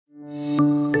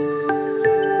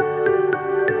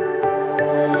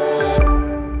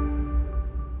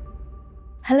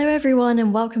everyone,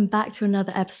 and welcome back to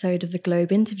another episode of the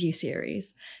Globe interview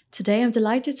series. Today, I'm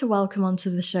delighted to welcome onto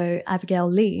the show Abigail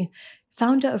Li,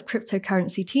 founder of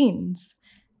Cryptocurrencyteens.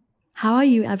 How are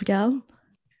you, Abigail?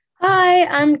 Hi,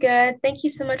 I'm good. Thank you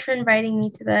so much for inviting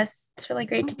me to this. It's really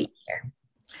great to be here.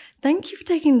 Thank you for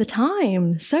taking the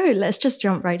time. So let's just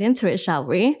jump right into it, shall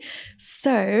we?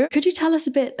 So could you tell us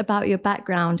a bit about your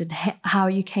background and how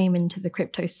you came into the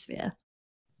crypto sphere?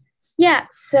 Yeah,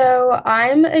 so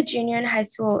I'm a junior in high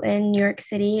school in New York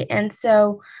City. And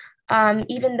so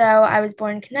even though I was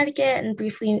born in Connecticut and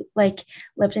briefly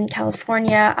lived in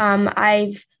California,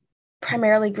 I've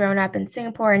primarily grown up in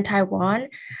Singapore and Taiwan.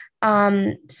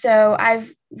 So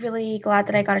I've really glad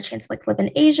that I got a chance to live in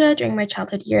Asia during my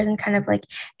childhood years and kind of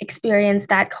experience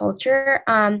that culture.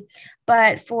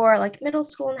 But for middle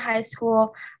school and high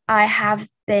school, I have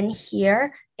been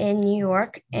here in New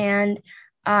York, and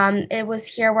it was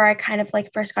here where I kind of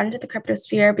first got into the crypto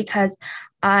sphere because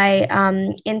I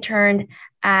interned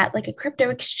at a crypto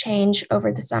exchange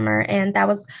over the summer, and that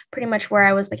was pretty much where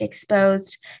I was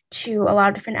exposed to a lot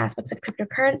of different aspects of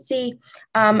cryptocurrency.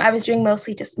 I was doing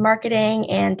mostly just marketing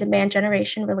and demand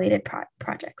generation related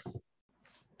projects.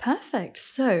 Perfect.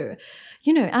 So,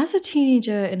 as a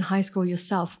teenager in high school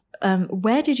yourself,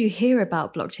 where did you hear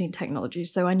about blockchain technology?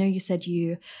 So I know you said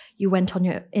you went on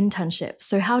your internship.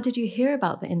 So how did you hear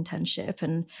about the internship,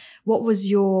 and what was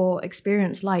your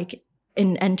experience like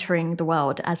in entering the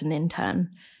world as an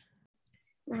intern?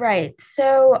 Right.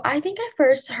 So I think I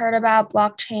first heard about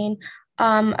blockchain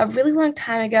a really long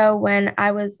time ago when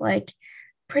I was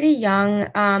pretty young.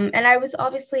 And I was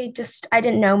obviously I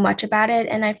didn't know much about it.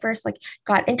 And I first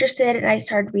got interested and I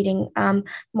started reading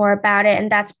more about it. And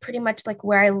that's pretty much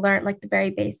where I learned the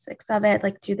very basics of it,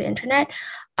 through the internet.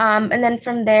 And then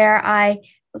from there, I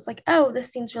was oh, this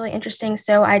seems really interesting.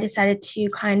 So I decided to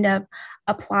kind of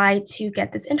apply to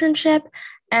get this internship.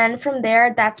 And from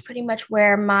there, that's pretty much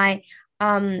where my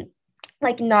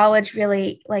knowledge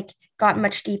really got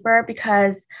much deeper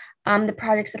because the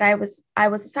projects that I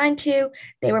was assigned to,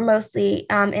 they were mostly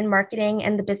in marketing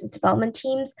and the business development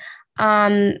teams,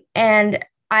 and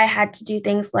I had to do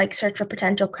things like search for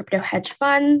potential crypto hedge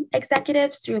fund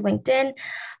executives through LinkedIn,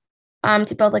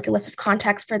 to build a list of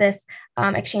contacts for this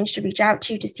exchange to reach out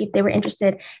to see if they were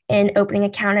interested in opening an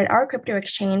account at our crypto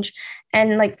exchange.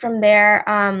 And from there,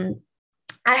 I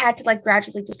had to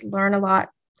gradually just learn a lot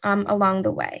along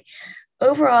the way.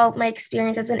 Overall, my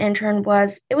experience as an intern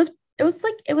was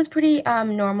pretty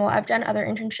normal. I've done other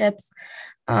internships.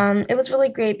 It was really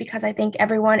great because I think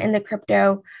everyone in the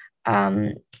crypto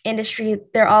industry,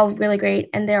 they're all really great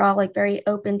and they're all very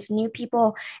open to new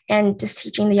people and just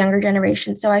teaching the younger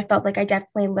generation. So I felt like I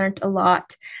definitely learned a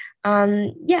lot.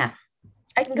 Yeah,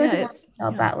 I can go Yeah, into more it's detail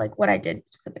about what I did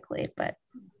specifically, but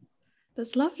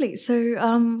that's lovely. So,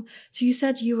 so you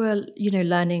said you were,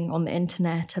 learning on the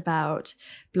internet about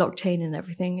blockchain and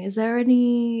everything. Is there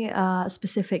any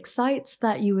specific sites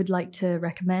that you would like to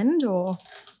recommend, or?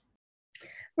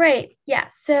 right. Yeah.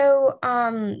 So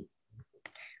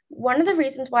one of the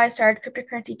reasons why I started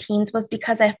Cryptocurrency Teens was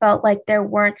because I felt like there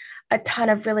weren't a ton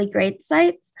of really great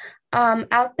sites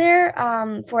out there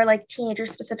for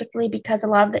teenagers specifically, because a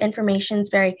lot of the information is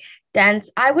very dense.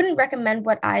 I wouldn't recommend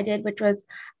what I did, which was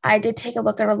I did take a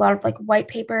look at a lot of white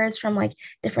papers from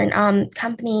different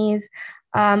companies.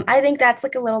 I think that's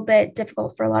a little bit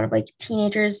difficult for a lot of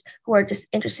teenagers who are just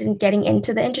interested in getting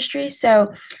into the industry.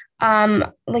 So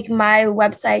my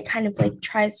website kind of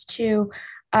tries to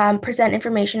present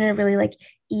information in a really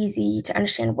easy to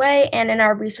understand way. And in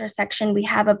our resource section, we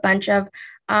have a bunch of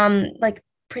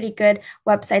pretty good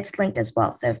websites linked as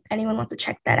well. So if anyone wants to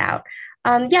check that out.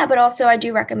 Yeah, but also I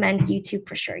do recommend YouTube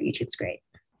for sure. YouTube's great.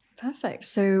 Perfect.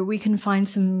 So we can find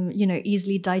some,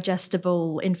 easily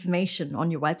digestible information on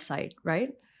your website,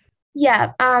 right?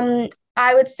 Yeah,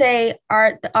 I would say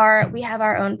our we have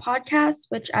our own podcast,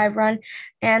 which I run,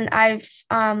 and I've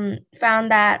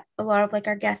found that a lot of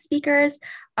our guest speakers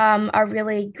are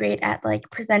really great at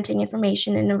presenting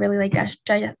information in a really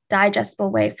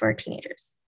digestible way for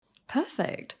teenagers.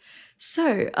 Perfect.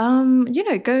 So,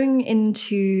 going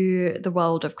into the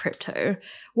world of crypto,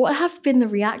 what have been the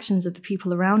reactions of the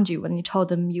people around you when you told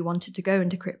them you wanted to go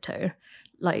into crypto?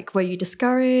 Like, were you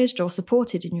discouraged or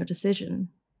supported in your decision?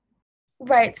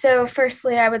 Right. So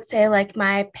firstly, I would say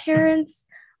my parents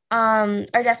are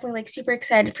definitely super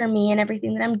excited for me and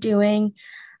everything that I'm doing.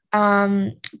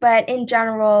 But in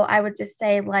general, I would just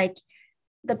say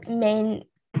the main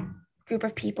group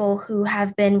of people who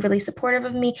have been really supportive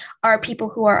of me are people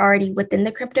who are already within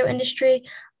the crypto industry.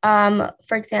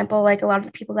 For example, like a lot of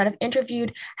the people that I've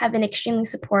interviewed have been extremely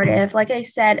supportive. Like I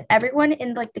said, everyone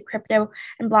in like the crypto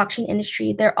and blockchain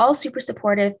industry, they're all super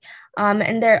supportive,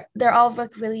 and they're all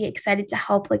like really excited to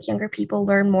help like younger people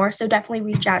learn more. So definitely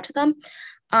reach out to them.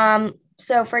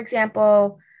 So for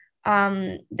example,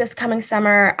 this coming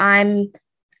summer, I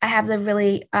have the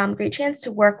really great chance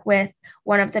to work with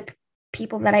one of the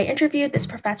people that I interviewed, this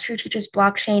professor who teaches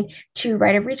blockchain, to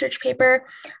write a research paper.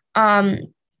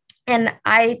 Um, and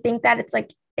I think that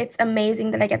it's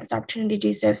amazing that I get this opportunity to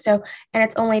do so. And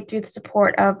it's only through the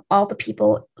support of all the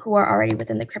people who are already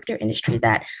within the crypto industry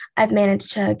that I've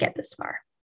managed to get this far.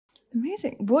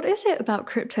 Amazing. What is it about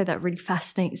crypto that really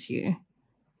fascinates you?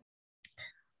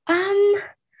 Um,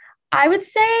 I would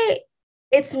say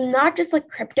it's not just like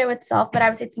crypto itself, but I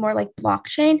would say it's more like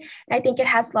blockchain. And I think it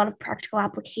has a lot of practical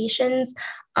applications.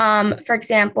 For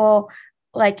example,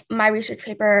 like my research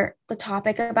paper, the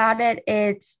topic about it,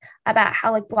 it's about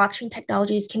how like blockchain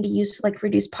technologies can be used to like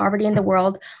reduce poverty in the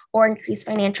world or increase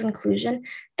financial inclusion.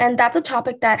 And that's a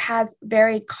topic that has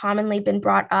very commonly been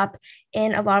brought up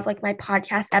in a lot of like my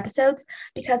podcast episodes,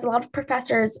 because a lot of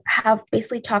professors have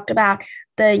basically talked about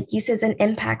the uses and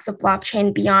impacts of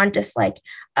blockchain beyond just like,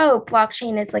 oh,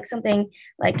 blockchain is like something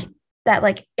like that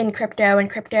like in crypto, and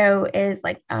crypto is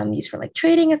like used for like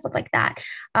trading and stuff like that.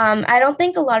 I don't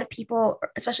think a lot of people,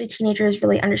 especially teenagers,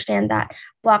 really understand that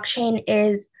blockchain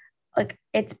is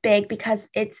it's big because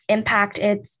its impact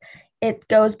it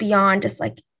goes beyond just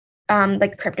like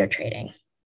crypto trading.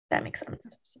 That makes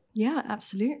sense. Yeah,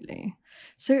 absolutely.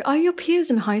 So, are your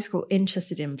peers in high school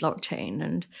interested in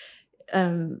blockchain?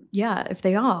 And yeah, if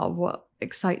they are, what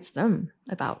excites them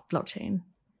about blockchain?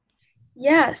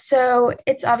 Yeah, so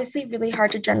it's obviously really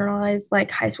hard to generalize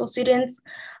like high school students.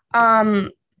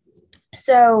 Um,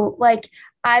 so like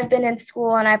I've been in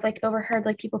school and I've like overheard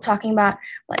like people talking about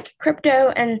like crypto,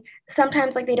 and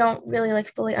sometimes like they don't really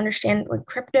like fully understand like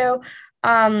crypto.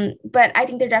 But I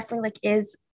think there definitely like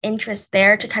is interest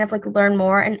there to kind of like learn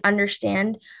more and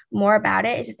understand more about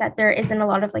it. It's just that there isn't a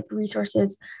lot of like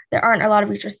resources. There aren't a lot of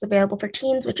resources available for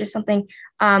teens, which is something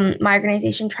my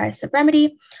organization tries to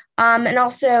remedy. And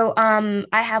also,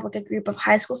 I have like a group of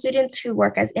high school students who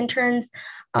work as interns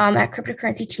at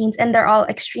Cryptocurrencyteens, and they're all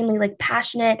extremely like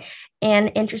passionate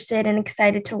and interested and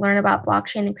excited to learn about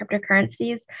blockchain and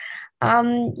cryptocurrencies.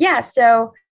 Yeah,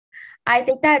 so I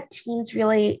think that teens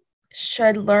really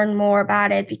should learn more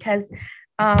about it, because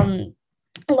um,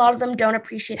 a lot of them don't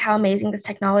appreciate how amazing this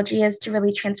technology is to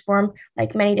really transform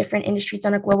like many different industries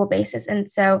on a global basis. And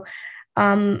so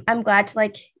I'm glad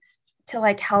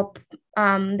to help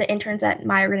the interns at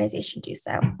my organization do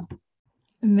so.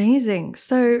 Amazing.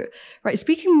 So, right,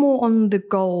 speaking more on the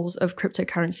goals of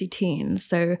cryptocurrency teens.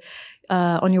 So,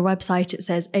 on your website, it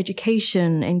says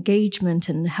education, engagement,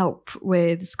 and help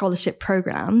with scholarship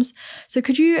programs. So,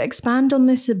 could you expand on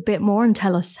this a bit more and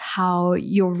tell us how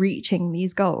you're reaching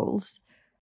these goals?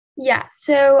 Yeah,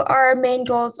 so our main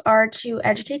goals are to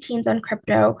educate teens on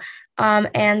crypto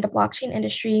and the blockchain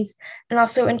industries, and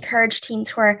also encourage teens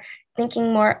who are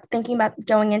thinking about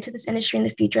going into this industry in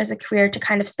the future as a career to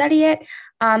kind of study it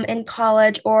in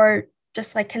college, or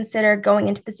just like consider going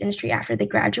into this industry after they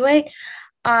graduate.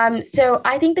 So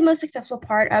I think the most successful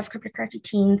part of Cryptocurrency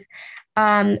Teens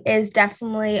is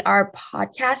definitely our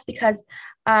podcast, because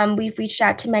we've reached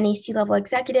out to many C-level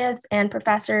executives and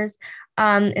professors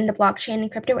in the blockchain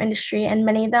and crypto industry, and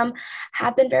many of them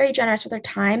have been very generous with their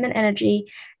time and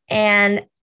energy. And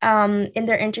in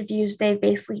their interviews, they've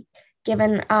basically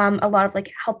given a lot of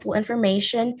like helpful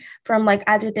information from like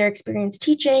either their experience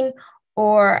teaching,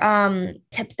 or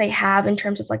tips they have in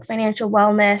terms of like financial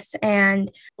wellness and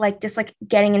like just like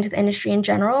getting into the industry in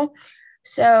general.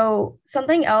 So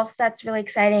something else that's really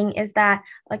exciting is that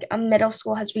like a middle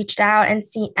school has reached out and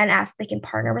asked if they can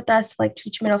partner with us to like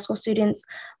teach middle school students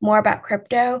more about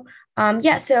crypto.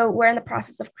 Yeah, so we're in the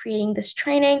process of creating this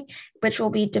training, which will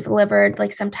be delivered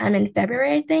like sometime in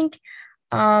February, I think.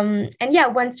 And yeah,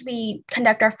 once we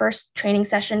conduct our first training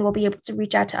session, we'll be able to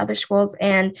reach out to other schools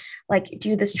and like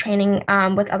do this training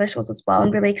with other schools as well,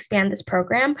 and really expand this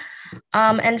program.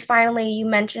 And finally, you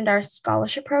mentioned our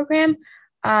scholarship program,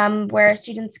 where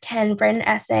students can write an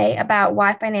essay about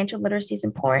why financial literacy is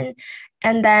important.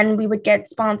 And then we would get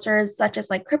sponsors such as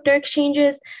like crypto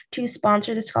exchanges to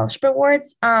sponsor the scholarship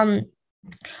awards.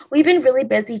 We've been really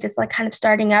busy just like kind of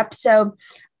starting up. So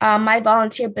my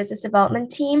volunteer business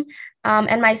development team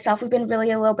and myself, we've been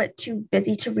really a little bit too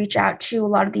busy to reach out to a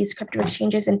lot of these crypto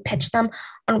exchanges and pitch them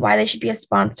on why they should be a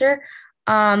sponsor.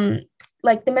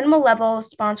 Like the minimal level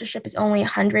sponsorship is only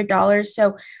 $100.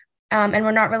 So And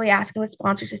we're not really asking the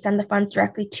sponsors to send the funds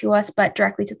directly to us, but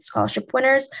directly to the scholarship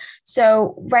winners.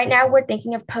 So right now we're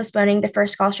thinking of postponing the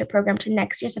first scholarship program to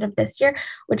next year instead of this year,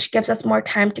 which gives us more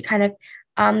time to kind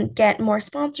of get more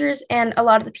sponsors. And a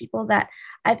lot of the people that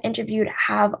I've interviewed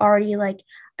have already like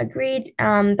agreed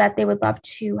that they would love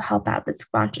to help out the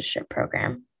sponsorship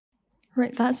program.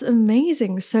 Right, that's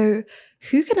amazing. So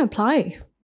who can apply?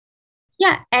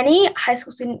 Yeah, any high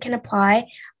school student can apply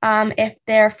if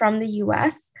they're from the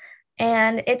US.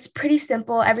 And it's pretty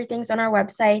simple. Everything's on our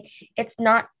website. It's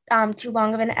not too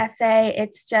long of an essay.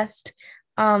 It's just,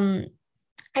 I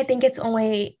think it's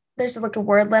only, there's like a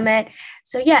word limit.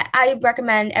 So, yeah, I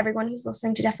recommend everyone who's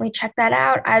listening to definitely check that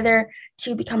out, either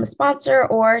to become a sponsor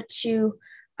or to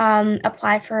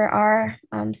apply for our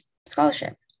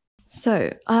scholarship.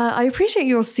 So I appreciate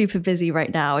you're super busy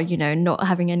right now, not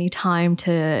having any time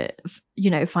to,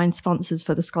 find sponsors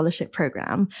for the scholarship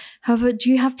program. However,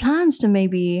 do you have plans to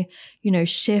maybe,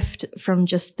 shift from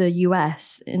just the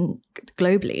US in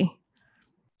globally?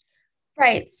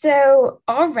 Right. So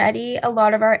already a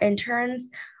lot of our interns,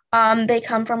 they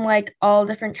come from like all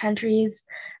different countries.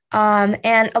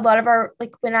 And a lot of our,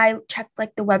 like when I checked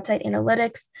like the website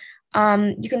analytics,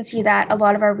 you can see that a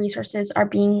lot of our resources are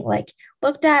being like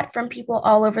looked at from people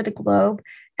all over the globe.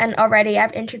 And already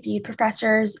I've interviewed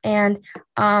professors and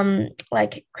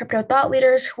like crypto thought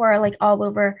leaders who are like all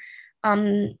over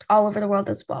the world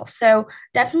as well. So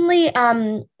definitely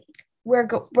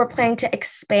we're planning to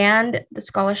expand the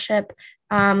scholarship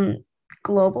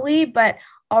globally, but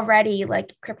already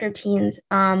like Crypto Teens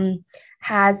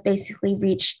has basically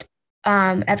reached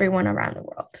everyone around the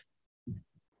world.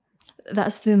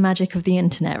 That's the magic of the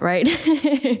internet, right?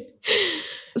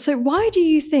 So why do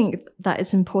you think that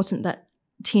it's important that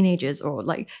teenagers or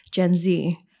like Gen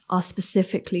Z are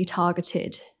specifically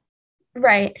targeted?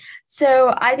 Right.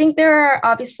 So I think there are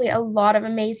obviously a lot of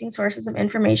amazing sources of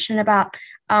information about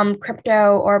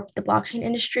crypto or the blockchain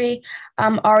industry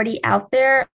already out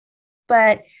there.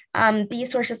 But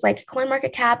these sources like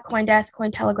CoinMarketCap, CoinDesk,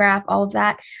 Cointelegraph, all of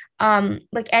that,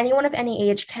 like anyone of any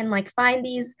age can like find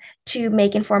these to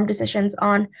make informed decisions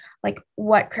on like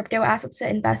what crypto assets to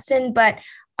invest in. But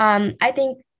I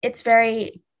think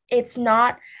it's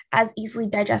not as easily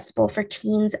digestible for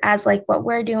teens as like what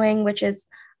we're doing, which is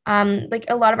like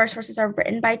a lot of our sources are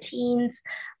written by teens.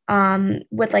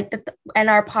 With like and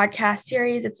our podcast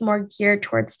series, it's more geared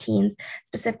towards teens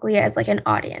specifically as like an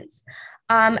audience.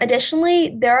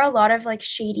 Additionally, there are a lot of like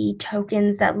shady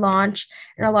tokens that launch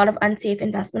and a lot of unsafe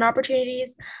investment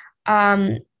opportunities.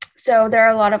 Um, so there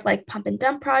are a lot of like pump and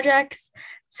dump projects.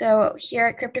 So here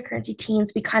at Cryptocurrency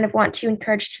Teens, we kind of want to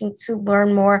encourage teens to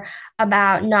learn more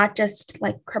about not just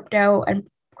like crypto,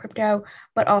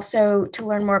 but also to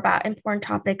learn more about important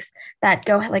topics that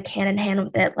go like hand in hand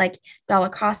with it, like dollar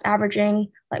cost averaging,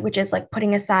 like which is like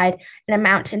putting aside an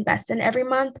amount to invest in every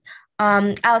month,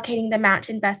 allocating the amount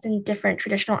to invest in different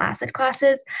traditional asset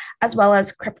classes, as well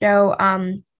as crypto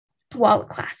wallet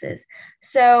classes.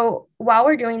 So while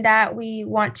we're doing that, we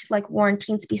want to like warn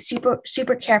teens to be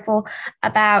super careful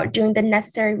about doing the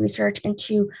necessary research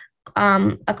into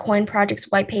a coin project's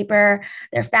white paper,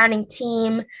 their founding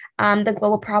team, the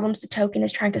global problems the token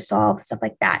is trying to solve, stuff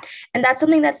like that. And that's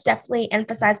something that's definitely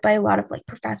emphasized by a lot of like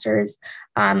professors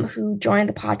who join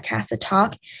the podcast to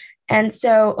talk. And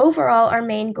so overall, our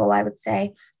main goal, I would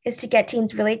say, is to get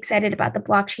teens really excited about the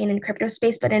blockchain and crypto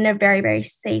space, but in a very, very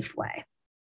safe way.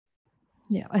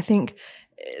 Yeah, I think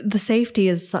the safety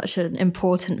is such an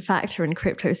important factor in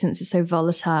crypto since it's so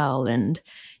volatile and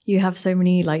you have so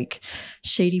many like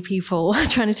shady people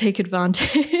trying to take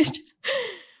advantage.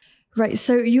 Right.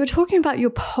 So you were talking about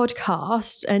your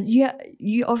podcast and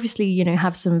you obviously,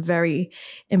 have some very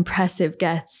impressive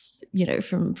guests,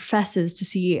 from professors to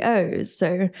CEOs.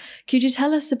 So could you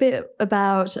tell us a bit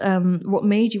about what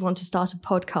made you want to start a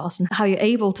podcast and how you're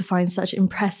able to find such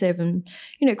impressive and,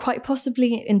 quite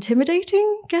possibly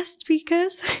intimidating guest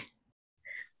speakers?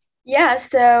 Yeah,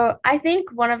 so I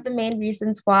think one of the main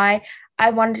reasons why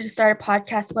I wanted to start a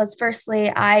podcast was firstly,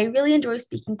 I really enjoy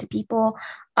speaking to people.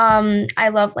 I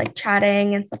love like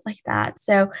chatting and stuff like that.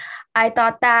 So I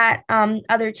thought that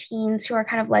other teens who are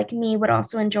kind of like me would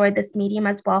also enjoy this medium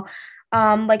as well.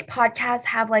 Like podcasts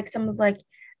have like some of like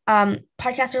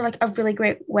podcasts are like a really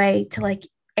great way to like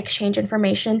exchange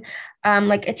information.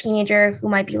 Like a teenager who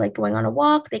might be like going on a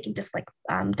walk, they can just like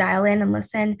dial in and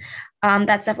listen.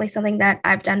 That's definitely something that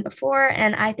I've done before,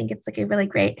 and I think it's like a really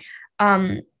great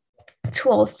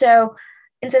tool. So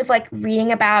instead of like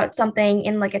reading about something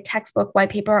in like a textbook,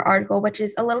 white paper, or article, which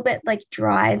is a little bit like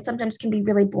dry and sometimes can be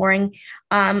really boring.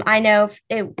 I know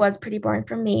it was pretty boring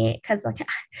for me because like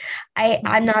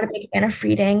I'm not a big fan of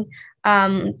reading.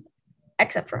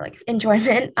 except for like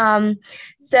enjoyment.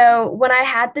 So when I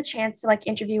had the chance to like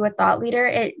interview a thought leader,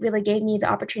 it really gave me the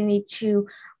opportunity to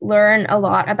learn a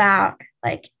lot about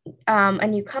like a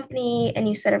new company, a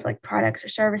new set of like products or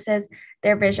services,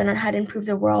 their vision on how to improve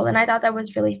the world. And I thought that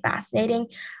was really fascinating.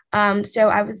 So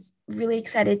I was really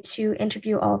excited to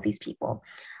interview all of these people.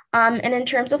 And in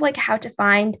terms of like how to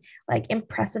find like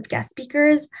impressive guest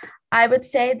speakers, I would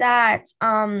say that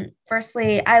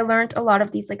firstly, I learned a lot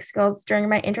of these like skills during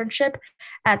my internship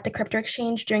at the crypto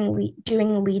exchange during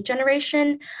doing lead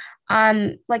generation.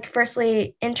 Like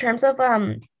firstly, in terms of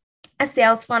a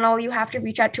sales funnel, you have to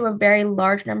reach out to a very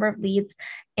large number of leads,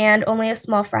 and only a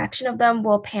small fraction of them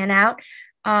will pan out.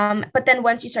 But then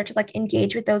once you start to like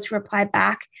engage with those who reply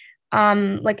back,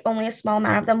 like only a small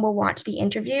amount of them will want to be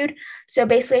interviewed. So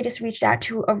basically, I just reached out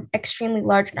to an extremely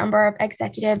large number of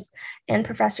executives and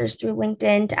professors through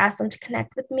LinkedIn to ask them to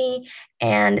connect with me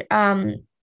and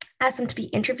ask them to be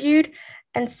interviewed.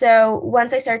 And so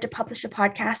once I started to publish a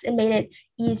podcast, it made it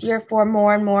easier for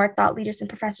more and more thought leaders and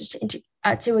professors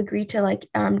to agree to like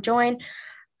join.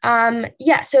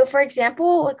 Yeah, so for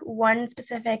example, like one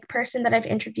specific person that I've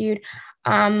interviewed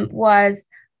was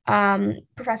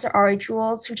Professor Ari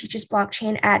Jules, who teaches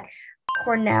blockchain at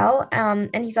Cornell,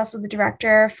 and he's also the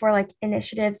director for like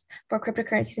initiatives for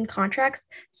cryptocurrencies and contracts.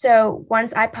 So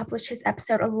once I published his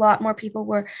episode, a lot more people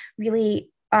were really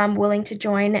willing to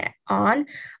join on.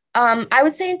 I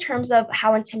would say in terms of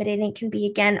how intimidating it can be,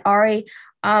 again, Ari,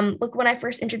 like when I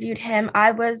first interviewed him,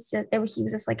 he was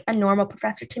just like a normal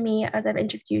professor to me, as I've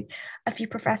interviewed a few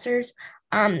professors.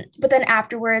 But then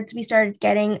afterwards, we started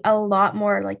getting a lot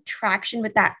more like traction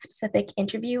with that specific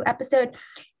interview episode.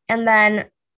 And then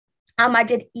I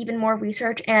did even more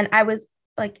research, and I was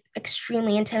like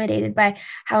extremely intimidated by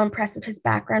how impressive his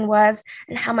background was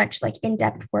and how much like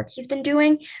in-depth work he's been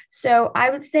doing. So I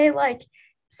would say like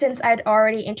since I'd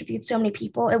already interviewed so many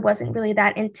people, it wasn't really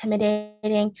that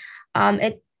intimidating.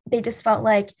 They just felt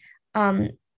like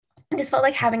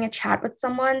having a chat with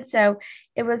someone. So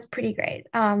it was pretty great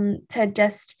to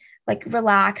just like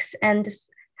relax and just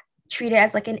treat it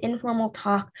as like an informal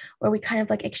talk where we kind of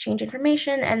like exchange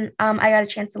information, and I got a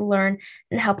chance to learn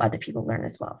and help other people learn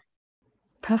as well.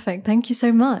 Perfect. Thank you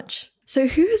so much. So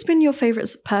who has been your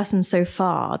favorite person so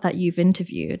far that you've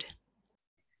interviewed?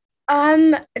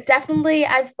 Definitely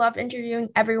I've loved interviewing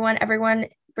everyone. Everyone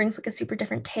brings like a super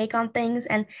different take on things,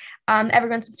 and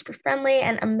everyone's been super friendly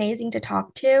and amazing to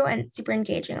talk to and super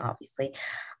engaging, obviously.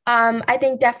 I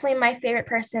think definitely my favorite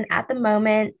person at the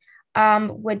moment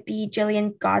would be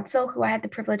Jillian Godsill, who I had the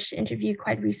privilege to interview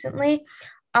quite recently.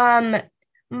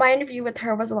 My interview with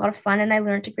her was a lot of fun, and I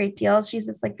learned a great deal. She's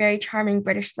this like very charming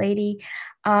British lady.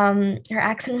 Her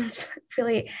accent was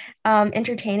really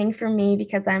entertaining for me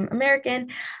because I'm American.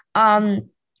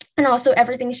 And also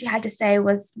everything she had to say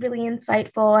was really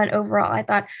insightful, and overall I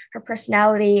thought her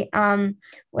personality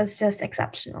was just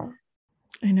exceptional.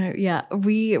 I know, yeah.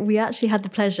 We actually had the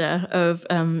pleasure of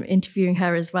interviewing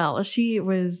her as well. She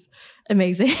was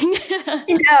amazing.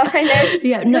 I know.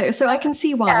 Yeah, no, so I can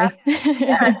see why.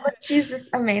 Yeah, she's just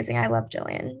amazing. I love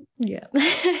Jillian. Yeah.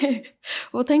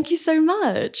 Well, thank you so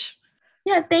much.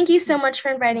 Yeah, thank you so much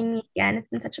for inviting me again. It's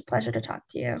been such a pleasure to talk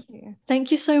to you. Thank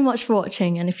you so much for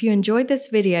watching. And if you enjoyed this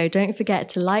video, don't forget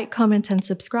to like, comment, and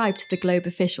subscribe to the Globe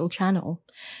official channel.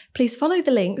 Please follow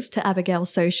the links to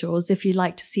Abigail's socials if you'd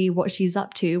like to see what she's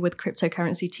up to with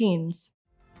Cryptocurrency Teens.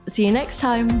 See you next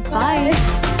time.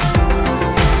 Bye.